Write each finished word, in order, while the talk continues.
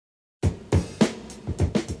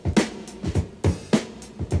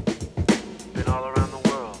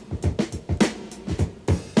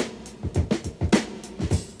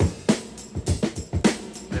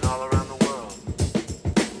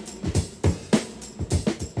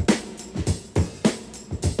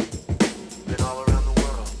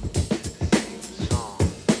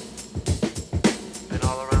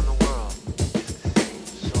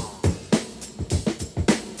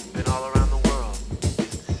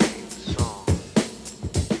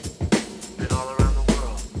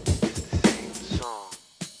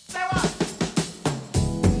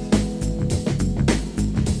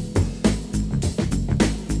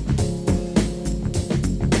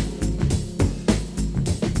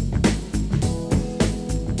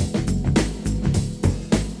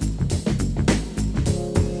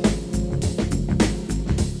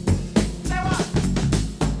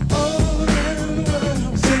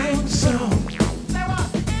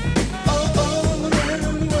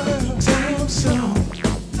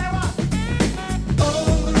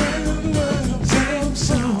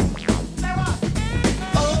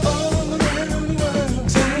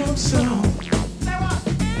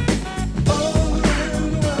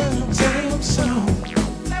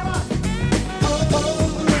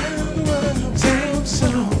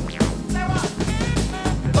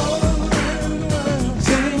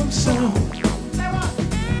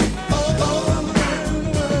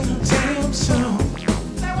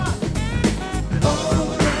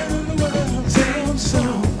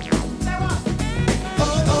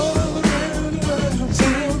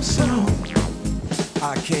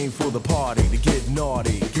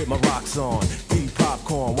lights on. Eat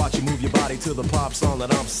popcorn, watch you move your body to the pop song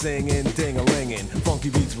that I'm singing. Ding-a-lingin', funky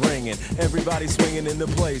beats ringing. Everybody swinging in the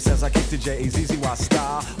place as I kick the J-A-Z-Z-Y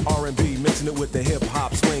style. R&B, mixing it with the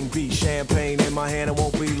hip-hop swing beat. Champagne in my hand, it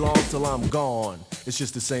won't be long till I'm gone. It's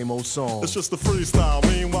just the same old song. It's just a freestyle,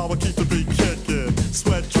 meanwhile we keep the beat kicking.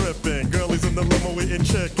 Sweat dripping, girlies in the limo eating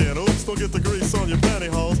chicken. Oops, don't get the grease on your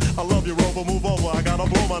pantyhose. I love you, Rover, move over, I gotta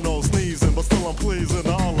blow my nose. Sneezing, but still I'm pleasing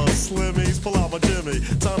all the slimmies. Pull out my Jimmy,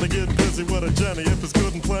 time to get busy with a Jenny. If it's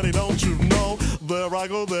good and plenty, don't you know? There I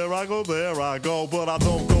go, there I go, there I go. But I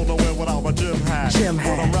don't go nowhere without my gym hat.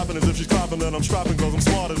 What I'm rapping is if she's clapping, then I'm strapping, cause I'm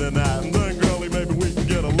smarter than that. And then girlie, maybe we can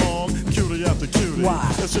get along. Cutie after cutie,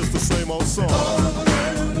 why? It's just the same old song.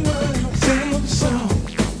 Same song.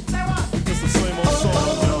 It's the same old song,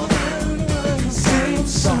 yo. Same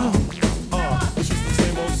song. It's just the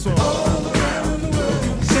same old song.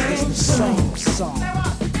 Same song. Same song.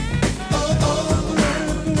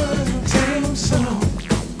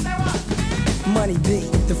 Money B,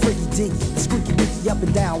 the freaky deaky, the squeaky beaky up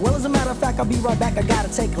and down. Well, as a matter of fact, I'll be right back. I gotta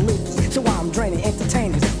take a leaky. So I'm draining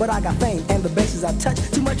entertainers, but I got fame and the bases I touch.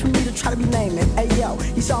 Too much for me to try to be naming. Hey yo,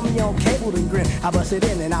 he saw me on cable and grin. I busted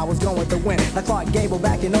in and I was going to win. Like Clark Gable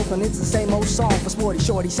back in Oakland, it's the same old song for Sporty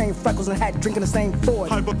Shorty, same freckles and hat, drinking the same Ford.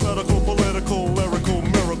 Hypothetical, political, lyrical,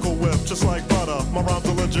 miracle whip, just like butter. My rhymes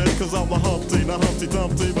are legit, cause I'm a Humpty, not Humpty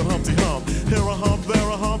Dumpty, but Humpty Hump. Here a hump, there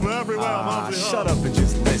a hump, everywhere I'm Humpty Hump. Shut up and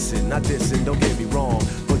just listen, not dissing, don't get me wrong.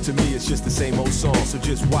 But to me it's just the same old song, so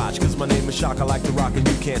just watch. Cause my name is Shock, I like to rock and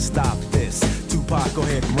you can't stop this. Tupac, go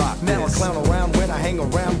ahead and rock now this. I clown around when I hang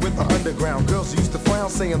around with the underground. Girls used to frown,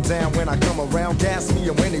 say I'm down when I come around. Gas me,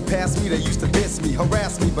 and when they pass me, they used to diss me,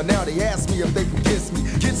 harass me. But now they ask me if they can kiss me.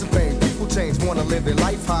 Kids of fame, people change, wanna live their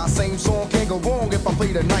life high. Same song can't go wrong if I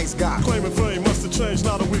play the nice guy. Claiming fame must have changed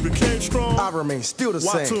now that we became strong. I remain still the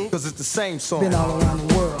Why same, too? cause it's the same song. Been all around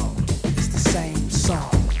the world, it's the same song.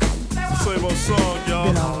 It's the same old song, y'all.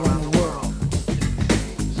 Been all around the world.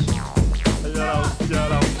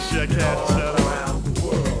 Check out, shut up.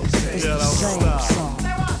 It's the same song.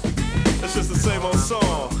 It's just the same old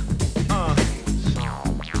song.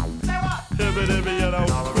 Hibby, you know,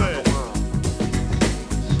 quit.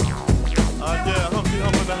 Yeah, Humpty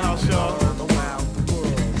Hump in the house, y'all.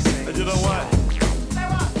 And you know what?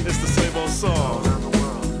 It's the same old song.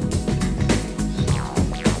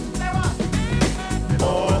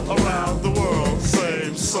 All around the world,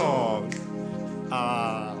 same song.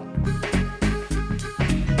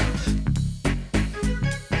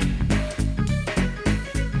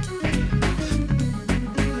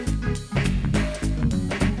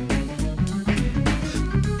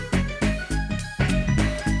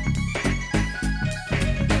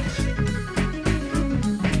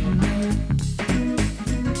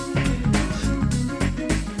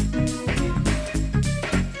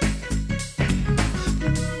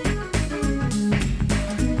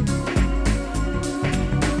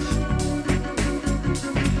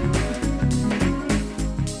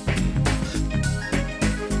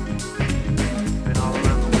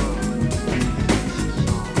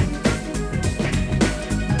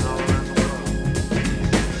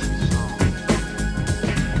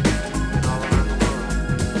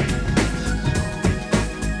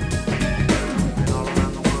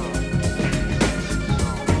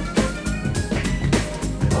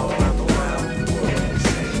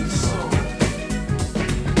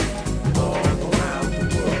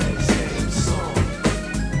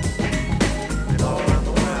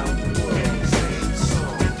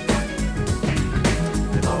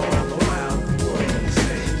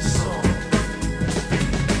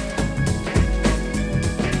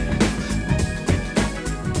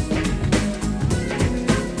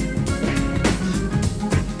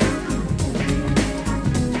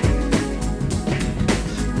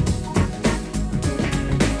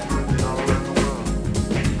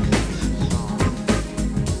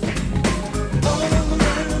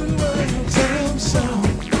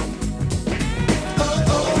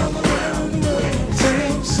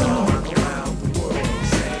 Same song.